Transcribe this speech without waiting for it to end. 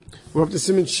We're up to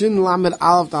Siman Shin Lamed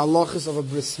Aleph, the halachas of a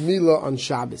bris milah on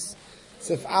Shabbos.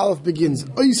 So if Aleph begins,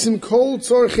 Oisim kol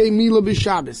tzorchei milah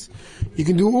b'Shabbos. You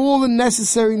can do all the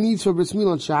necessary needs for bris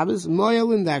milah on Shabbos.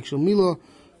 Moyelin, the actual milah,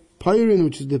 Pairin,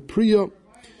 which is the priya,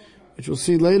 which we'll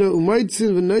see later.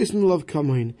 Umaitzin v'noismin love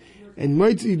kamoin. And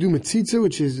might you do metzitza,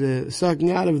 which is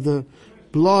sucking out of the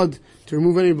blood to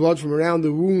remove any blood from around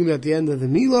the wound at the end of the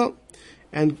milah.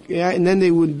 And then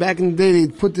they would, back in the day,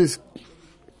 they'd put this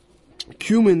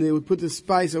cumin, they would put this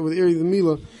spice over the area of the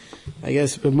milah. I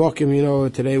guess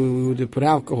b'mokim, today we would put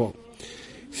alcohol.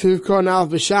 Siv kol nalef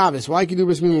b'Shabbos. Why can you do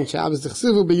bris milah on Shabbos? The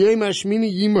chsivu b'yom hashmini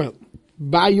yimel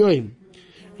b'yoyim.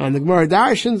 And the Gemara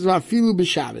darshans v'afilu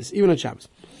b'Shabbos, even on Shabbos.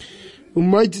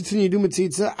 U'moititzin you do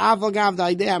metzitza. Aval gav the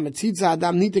idea metzitza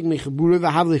adam nitek mechabura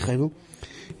v'hav lechevel.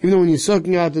 Even though when you're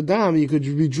sucking out the dam, you could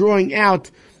be drawing out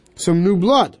some new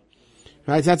blood.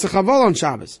 Right? That's a chaval on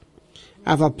Shabbos.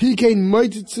 Chazal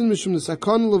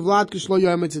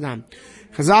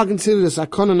considered a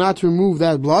sakana not to remove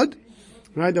that blood,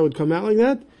 right? That would come out like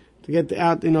that to get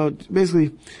out.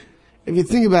 Basically, if you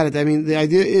think about it, I mean, the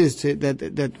idea is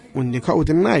that when you cut with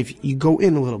a knife, you go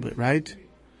in a little bit, right?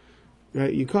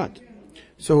 Right? You cut,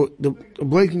 so the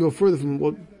blade can go further from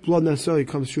what blood necessarily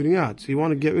comes shooting out. So you want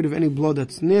to get rid of any blood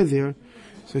that's near there,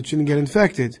 so it shouldn't get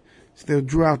infected. So they'll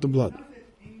draw out the blood.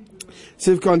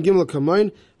 Sivkan Gimel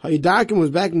Kamoin. Ha'idakim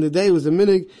was back in the day, was a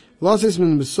minig. Losses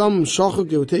min some shachuk,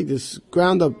 they would take this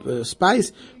ground up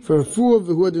spice for a fool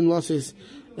who had in losses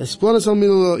a splunus on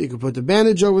milah. You could put the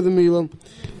bandage over the milah.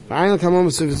 We're going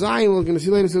to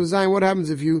see later Zion what happens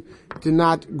if you did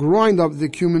not grind up the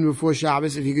cumin before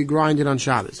Shabbos, if you could grind it on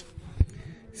Shabbos.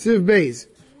 Siv Beis.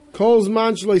 Kol's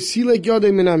man shloi silek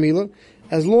yodei min milah.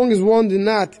 As long as one did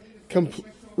not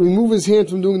remove his hand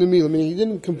from doing the milah, meaning he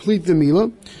didn't complete the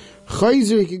milah,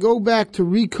 Chayzer, he could go back to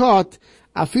recut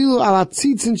afilu ala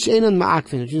tzitzin she'enan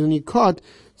ma'akvin, which is when you cut,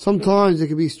 sometimes there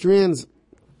could be strands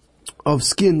of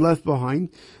skin left behind.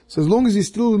 So as long as you're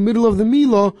still in the middle of the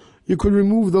milah, you could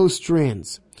remove those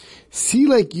strands.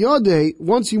 Silek yodei,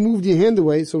 once you moved your hand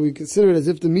away, so we consider it as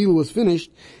if the milah was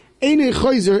finished, einei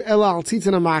chayzer ela al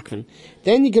tzitzin ma'akvin.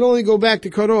 Then you can only go back to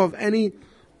cut off any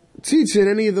tzitzin,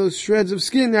 any of those shreds of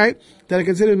skin, right, that are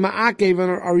considered ma'akev and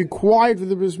are required for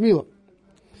the bris milah.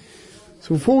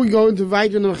 So before we go into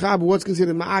Vayter and Mechab, what's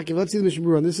considered Ma'akev, let's see the Mishnah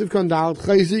Berurah. On this is Kandal,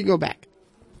 Chayzi, go back.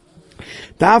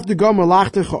 Daf the Gomer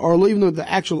Lachtecha Orla, even though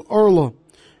the actual Orla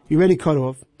you already cut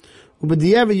off. But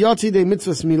the Yevad Yotzi de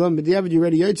Mitzvahs Milah, but the Yevad you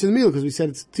already Yotzi the Milah, because we said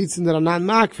it's Tzitzin that are not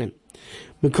Ma'akvin.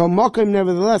 Mikal Mokim,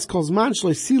 nevertheless, calls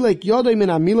Manshloi, Silek Yodei Min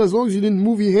HaMilah, as long as you didn't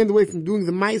move your hand away from doing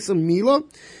the Maisa Milah,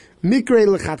 Mikrei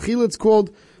Lechatchila, it's called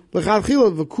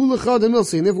Lechatchila, V'kulecha de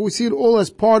Milsi, and therefore we see it all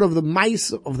as part of the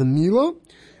Maisa of the Milah,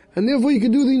 and therefore you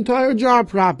can do the entire job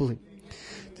properly.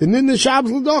 And then the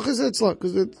Shabbos l'dochas etzla,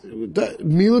 because the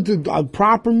milah, a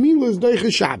proper milah is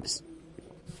doiches Shabbos.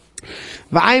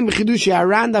 V'ayim b'chidush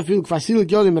yaran dafil k'fasilik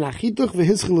yodim and achituch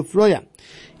v'hischil l'froya.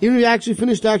 Even if you actually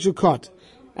finish the actual cut,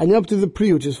 and you're up to the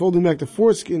pri, which is folding back the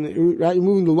foreskin, right,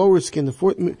 removing the lower skin, the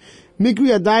mikri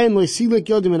adayin lo'isilik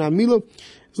yodim and amilah,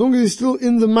 as long as it's still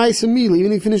in the ma'isa milah,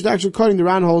 even if you finish the actual cutting, the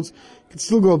round holds, can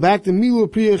still go back. The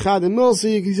milah priya chad and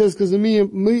milsi, he says, because the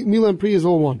milah and priya is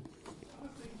all one.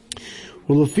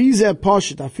 Well, lefizeh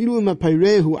pashat afilu ma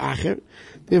peirehu acher.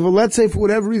 Therefore, let's say for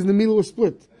whatever reason the milah was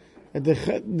split, that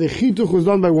the chituch was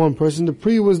done by one person, the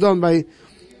priya was done by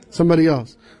somebody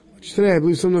else. Which today I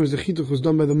believe sometimes the chituch was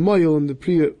done by the moil and the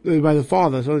priya by the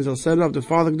father. Sometimes they'll set it up. The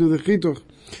father can do the chituch.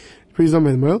 The priya is done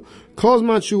by the moil. Calls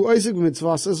manshu oisik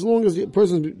mitzvahs, as long as the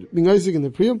person is being oisik in the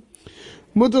priya.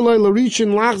 Mutaloi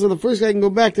Larishin Lachza, the first guy can go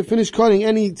back to finish cutting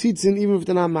any tzitzin, even if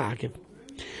they're not ma'akev.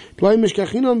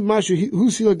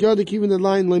 Keeping the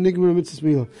line,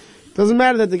 doesn't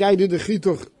matter that the guy did the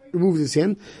chituch, removed his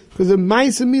hand, because the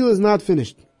ma'isa milah is not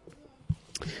finished.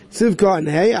 Sivka and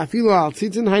hey, afilu al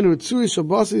tzitzin, hainu etzui,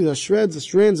 shabasi, the shreds, the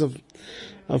strands of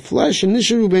flesh, and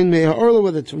nisharu bein mei ha'orla,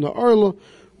 whether it's from the orla,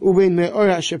 ubein mei or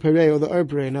ha'sheperei, or the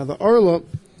orperei. Now the orla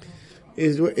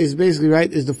is basically,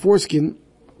 right, is the foreskin,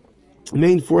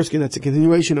 main foreskin, that's a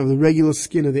continuation of the regular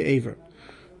skin of the aver.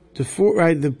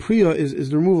 The priya is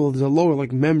the removal, there's a lower,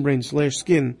 like membrane /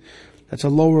 skin, that's a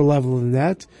lower level than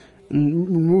that, and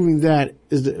removing that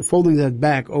is folding that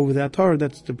back over the atar,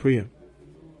 that's the priya.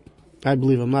 I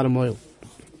believe, I'm not a moil.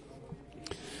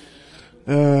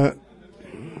 The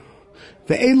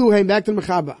elu back to the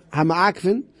mechaba,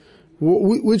 ha-ma'akvin,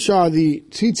 which are the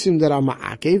tzitzim that are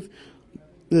ma'akev,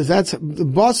 that's the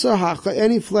basar,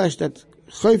 any flesh that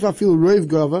Chayfa fil roiv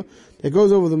gava, that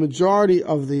goes over the majority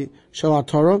of the shalat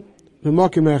Torah,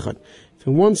 b'makim echad.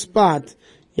 So in one spot,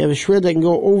 you have a shred that can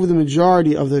go over the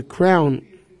majority of the crown,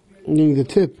 meaning the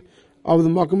tip of the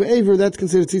Makom Aver, that's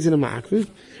considered Tzitzin Ma'akviv.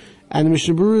 And the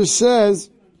Mishnah Berurah says,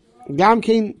 Gam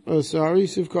Kain,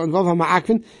 Sivka involve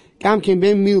Ma'akvin, Gam Kain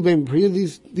Bein Mil Bein Priya.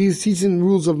 These Tzitzin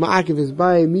rules of Ma'akiv is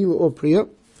by Mil or Priya.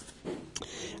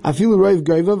 Afilu Reiv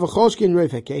Gaiva, V'choshkin Reiv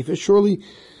HaKefa. Surely,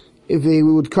 if they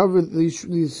would cover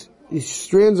these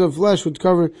strands of flesh would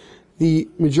cover the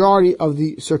majority of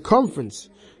the circumference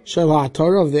Shel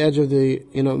HaTorah, of the edge of the,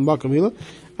 Makom Mila.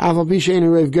 Afal Pisha Ein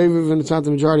Reiv Gaiva, and it's not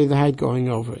the majority of the height going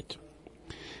over it.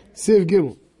 Siv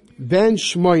Gimel. Ben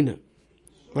Shmoina.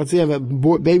 Let's say you have a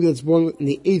baby that's born in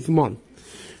the 8th month,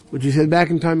 which you said back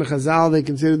in time of Chazal, they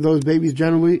considered those babies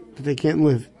generally that they can't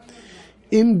live.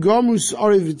 Im Gomus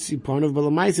Arivitziponov, but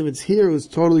if it's here, it's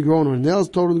totally grown, or nails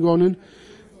totally grown in.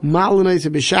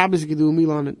 Malanaisa b'Shabbos, you can do a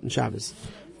meal on it in Shabbos.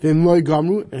 V'im loy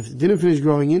gamru, and if it didn't finish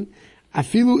growing in,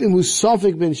 afilu imu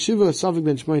safik ben shiva, safik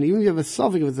ben shmoina. Even if you have a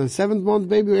safik, if it's a 7th month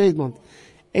baby or 8th month,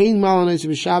 ein malanaisa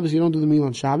b'Shabbos, you don't do the meal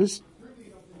on Shabbos.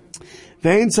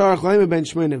 Ve'en tzarach leima ben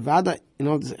shmoina vada,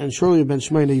 and surely a ben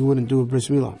shmoina you wouldn't do a bris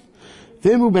milah.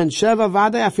 V'imu ben sheva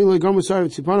vada, afilu gomu sarv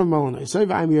tziponov malanaisa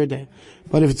v'ayim yerdeh.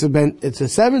 But if it's a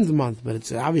 7th month, but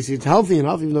it's obviously it's healthy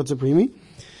enough, even though it's a preemie,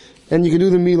 then you can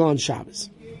do the milah on Shabbos.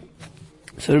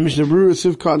 So the Mishnah Berurah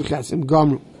Sivka and Chesim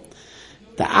Gamru.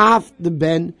 The Af, the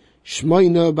Ben,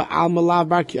 Shmoina, Ba'al Malav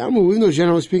Bar Kiyamu. Even though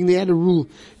generally speaking they had a rule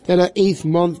that an 8th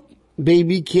month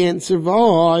baby can't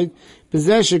survive.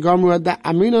 Bezesh Gamru had that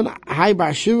Amrinon Hai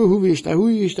Bar Shiva Hu Yishtai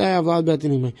Avlad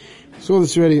Betinimai. Saw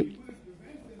this already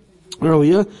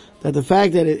earlier, that the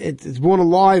fact that it's born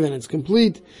alive and it's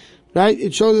complete, right?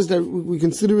 It shows us that we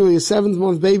consider really a 7th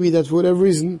month baby that for whatever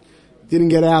reason didn't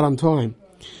get out on time.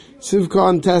 Sivka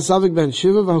and Tess Savik ben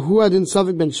Shiva, Vahua din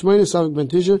Savik ben Shmoina, Savik ben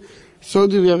Tisha. So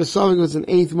do we have a Savik that's an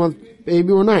 8th month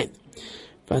baby or 9th.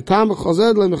 Because you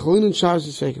have a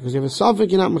Savik,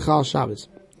 you're not Mechal Shabbos.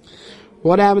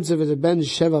 What happens if it's a Ben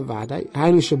Sheva Vadai?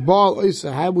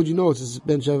 How would you know it's a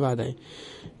Ben Sheva Vadai?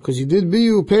 Because you did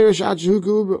Biyu, Perish Achahuka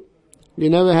Ubra. You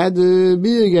never had the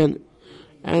Biyu again.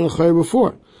 And the Chayr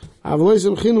before.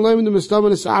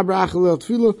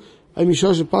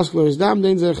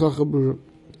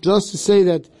 Just to say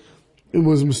that it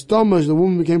was Mustamaj, the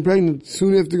woman became pregnant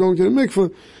soon after going to the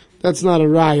mikveh, that's not a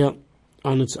raya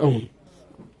on its own.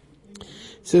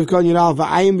 Sivkan Yiral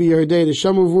va'ayim b'yerdei, the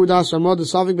Shamu Vudas Ramad, the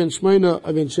Savik ben Shmoina,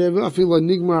 ben Sheva, afil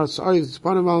nigmar sari, the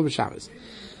Spanim al b'Shabbos.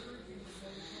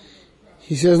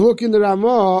 He says, look in the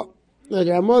Ramah, that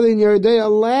Ramah in Yerdei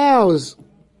allows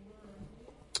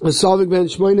a Savik ben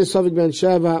Shmoina, Savik ben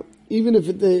Sheva, even if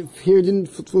the hair didn't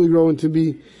fully grow into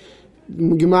be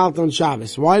gemalt on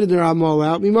Shabbos. Why did the Ramah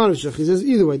allow it? He says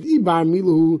either way. If it's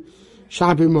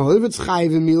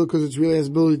chayiv in milah because it really has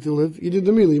ability to live, you did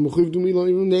the milah. You mechuv do milah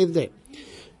even the 8th day.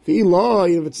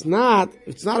 If it's not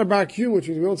a bar kiyum, which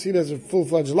we don't see it as a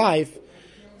full-fledged life,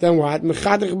 then what?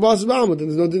 Mechatech bas b'alma. Then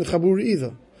there's no din chabur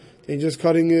either. They're just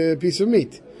cutting a piece of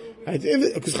meat. Right?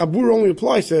 Because chabur only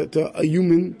applies to a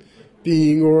human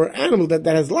being or animal that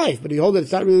has life, but you hold that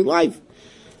it's not really life.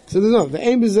 So there's no. The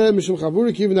aim is mishum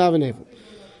chabur kivin avenevel.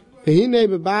 V'hinei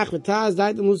bebach v'taz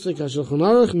daitem lusik hashulchan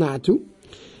aruch natu.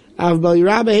 Av bal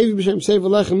yirabah hevi b'shem sefer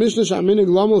lechem mishnah sha'minig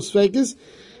lomel sveikis,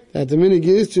 that the minig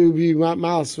is to be mal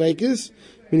sveikis,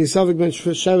 meaning Savik ben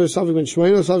Sheva, Savik ben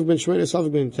Shmoina, Savik ben Shmoina,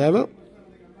 Savik ben Tevel.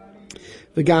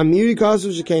 V'gam miri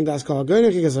kasu shekein das kol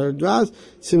hagoynech, because her dras,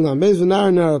 simlam bez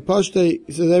v'nar nar pashte,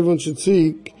 he says everyone should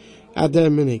seek at their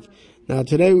minig. Now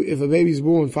today, if a baby's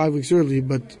born 5 weeks early,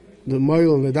 but the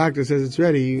moil and the doctor says it's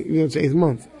ready, even though it's 8th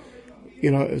month,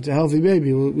 if it's a healthy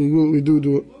baby, we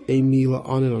do a milah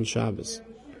on it on Shabbos.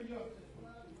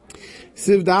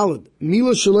 Siv Dalad,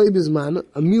 milah shalei bizman,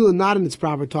 a milah not in its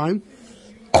proper time,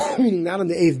 meaning not on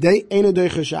the 8th day, ain't a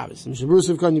doicha Shabbos. And Shabbos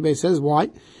of Kanye says,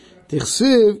 why?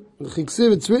 Tichsiv,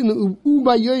 it's written,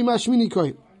 uba yoyim hashmini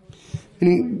koyim.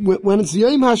 Meaning, when it's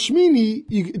yoyim hashmini,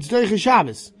 it's doicha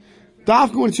Shabbos.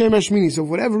 Dafka when it's yoyim hashmini. So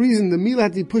for whatever reason, the milah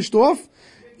had to be pushed off,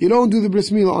 you don't do the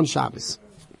bris milah on Shabbos.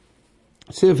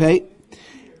 Siv hey,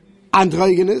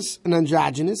 androgynous and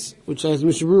androgynous, which as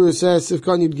Mishnah Berurah says, Siv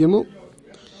Kan Yud Gimel,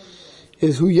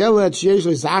 is who yell at sheyesh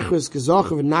le'zachris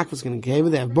kezachav and nakvas can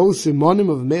keva. They have both simonim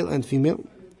of a male and female.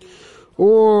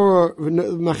 Or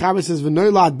Machaber says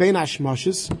v'noilad ben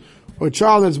hashmoshes, or a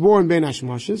child that's born ben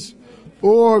hashmoshes.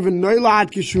 Or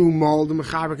v'noilad kishu mal. The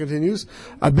Machaber continues,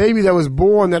 a baby that was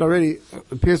born that already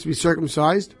appears to be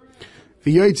circumcised.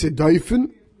 V'yoytze doifen,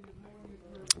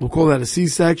 we'll call that a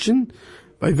C-section.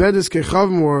 By Vedas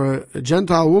Kechavim, or a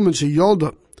Gentile woman, she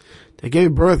yolda, they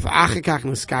gave birth achikach in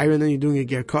the sky, and then you're doing a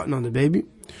ger cutting on the baby.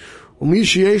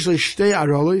 There's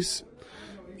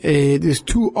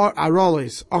 2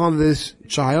 aroles on this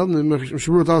child, and the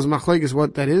Mishnah tells machlekes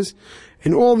what that is.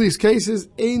 In all these cases,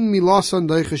 ein milasan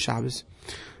deicha Shabbos.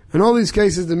 In all these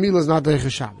cases, the milah is not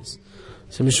deicha Shabbos.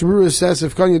 So Mishnah Berurah says,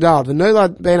 if kan yadal, the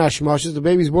noilad bein hashmoshes, the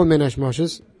baby's born bein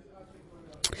hashmoshes.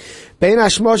 Bein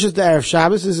hashmoshes to Erev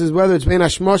Shabbos, this is whether it's bein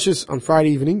hashmoshes on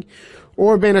Friday evening,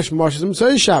 or bein hashmoshes on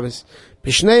Motzei Shabbos.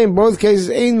 Bishnei, in both cases,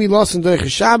 ein milasan deicha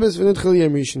Shabbos, v'nitchel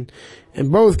yom rishon. In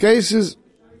both cases,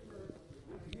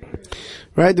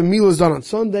 right, the meal is done on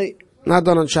Sunday, not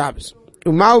done on Shabbos.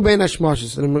 Umau bein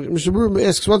hashmoshes. And Mishnah Berurah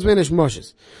asks, what's bein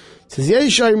hashmoshes? It says,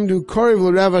 Yeshayim do korev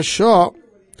l'reva shah,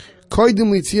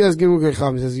 koidim litzias gimel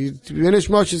kecham. It says, bein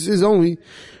hashmoshes is only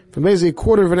for basically a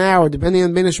quarter of an hour, depending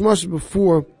on bein hashmoshes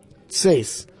before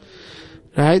tzeis.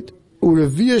 Right?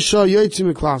 Urevia shah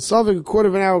yoytzim miklal safek, a quarter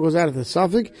of an hour goes out of the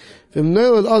safek. V'im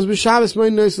noilad az b'Shabbos,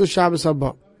 mein nois l'Shabbos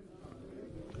haba.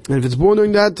 And if it's born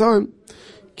during that time,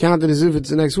 count it as if it's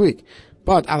the next week.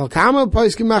 But al kama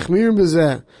paiskim machmirim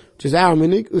b'zeh, which is our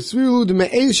minik, usviru de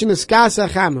me'esh neskasa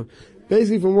chama,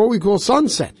 basically from what we call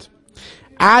sunset.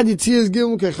 Ad yitzias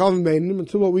gilum kechavim beinim,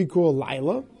 until what we call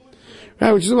laila,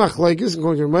 right? Which is a machlekes.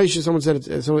 According to Ramesh, someone said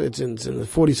it's in the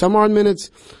 40 some odd minutes.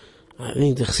 I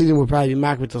think the Chassidim will probably be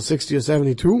makbet till 60 or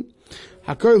 72.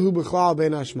 Hakol hu b'chlal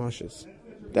bein hashmoshes.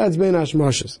 That's bein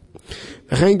hashmoshes.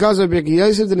 V'chein gaza b'Rabbi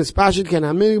Yosef the nespashit ken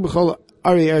haminig b'chol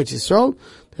ari Eretz Yisrael.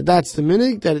 That's the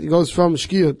minig that it goes from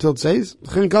Shkia till Tzeis.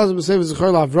 V'chein gaza b'sev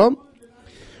zechor l'Avram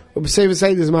or b'sev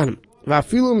zayid zmanim.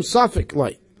 V'afilum safik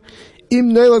loy.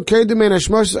 Im neilot kedim bein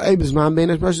hashmoshes eibizman bein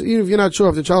hashmoshes. Even if you're not sure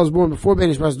if the child was born before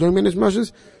bein hashmoshes, during bein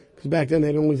hashmoshes, because back then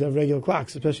they don't always have regular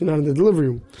clocks, especially not in the delivery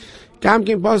room. So you have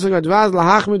a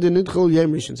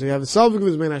selfik of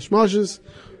his bein hashmoshes.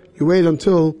 You wait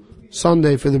until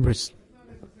Sunday for the bris.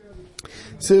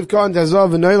 Siv kan tazav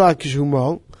v'noilad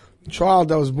kishumal, child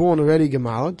that was born already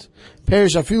gemalat,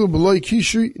 perish afilu beloy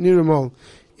kishu niramol.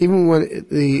 Even when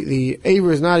the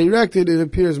aver is not erected, it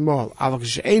appears mal.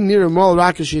 Avakash near mal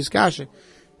rakashi is kasha.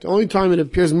 The only time it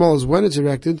appears mal is when it's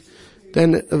erected.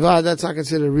 Then that's not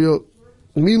considered real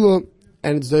milah,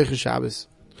 and it's deicha Shabbos.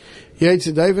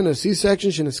 Yaitz Daven a C-section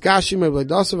sheneskashi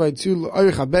mebleidasav aitzul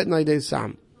oich habet naidei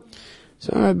sam.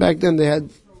 So back then they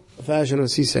had a fashion of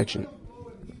C-section.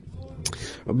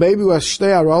 A baby was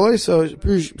shtei arolei, so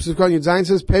Pesukon Yud Zayin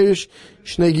says perish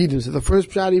shnei gidim. So the first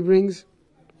pshat he brings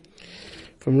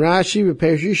from Rashi with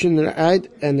Perishish and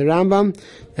the Rambam,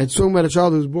 that's talking about a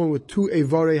child who was born with two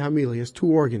evarei hamila. He has two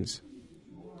organs.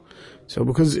 So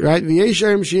because right,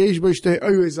 v'yeshem sheyesh bo shtei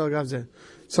oich al gavzeh.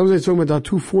 Sometimes they're talking about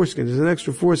two foreskins. There's an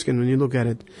extra foreskin when you look at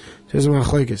it.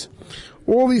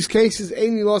 All these cases,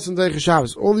 ain't lost in Deicha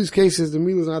Shabbos. All these cases, the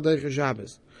meal is not Deicha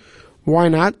Shabbos. Why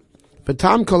not? But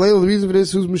Tam Kalel, the reason for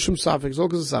this is Mishum Safik. It's all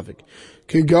because of Safik.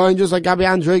 Could go in just like Gabi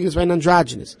Androgynes by an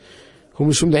androgynous. Who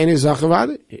Mishum Deine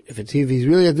Zachavad? If he's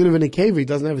really a din of a cave, he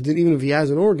doesn't have a din, even if he has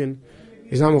an organ,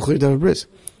 he's not Mechlir to have a bris.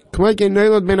 Kamei Kein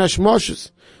Neilot Ben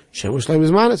Hashmoshes. Shemush Leib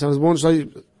is Manis. I was born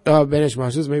Ben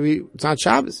Hashmoshes. Maybe it's not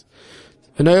Shabbos.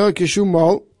 So a child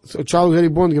who's already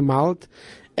born gemalat.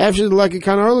 After the like a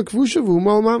kanarla kvusha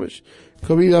v'umal mamish.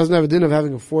 Kobi doesn't have a din of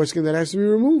having a foreskin that has to be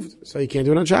removed, so he can't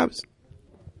do it on Shabbos.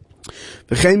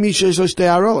 So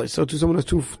to someone who has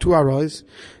two arois,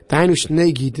 dainu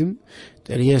shnei gitim,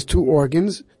 that he has two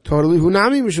organs, totally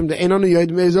hunami mishum the enon yoid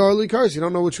mezor likars. You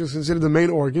don't know which was considered the main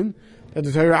organ that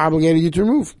the Torah obligated you to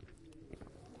remove.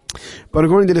 But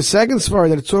according to the second svara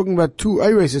that it's talking about two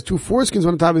erases, two foreskins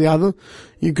one on top of the other,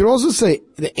 you could also say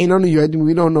the enon yoid.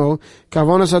 We don't know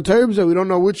kavanas haTorah. We don't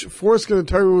know which foreskin the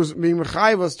Torah was being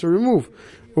mechayiv us to remove,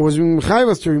 or was being mechayiv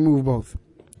us to remove both.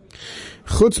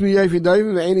 Chutz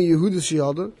miyayfidayim ve'eni Yehudis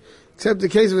sheyalda, except the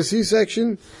case of a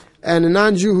C-section and a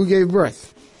non-Jew who gave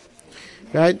birth,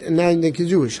 right? And now they're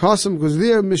Jewish. Hasam, because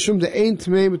there mishum the ein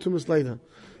tmei b'tumas leida.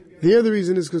 The other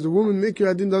reason is because the woman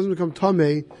mikra adin doesn't become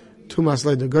tamei tumas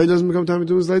leida. Guy doesn't become tamei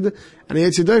tumas leida, and the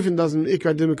Yetzidayfin doesn't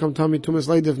ikra adin become tamei tumas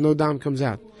leida if no dam comes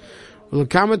out. Well,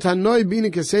 kamat hanoi bina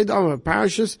kased amar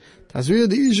parashas tasvir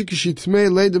the isha kishit tmei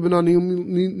leida b'nani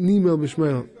nimel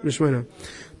b'shmeina.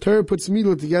 Torah puts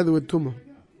milah together with tumah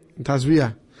and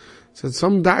tazviyah. So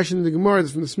some darshan in the Gemara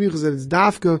from the Smichas that it's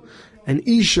dafka and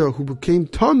isha who became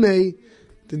tamei.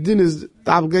 The din is the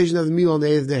obligation of the milah on the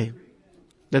 8th day.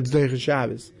 That's Deicha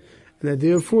Shabbos, and that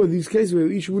therefore these cases where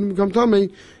isha wouldn't become tamei,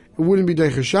 it wouldn't be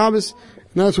Deicha Shabbos,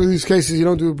 and that's why these cases you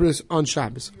don't do a bris on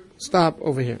Shabbos. Stop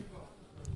over here.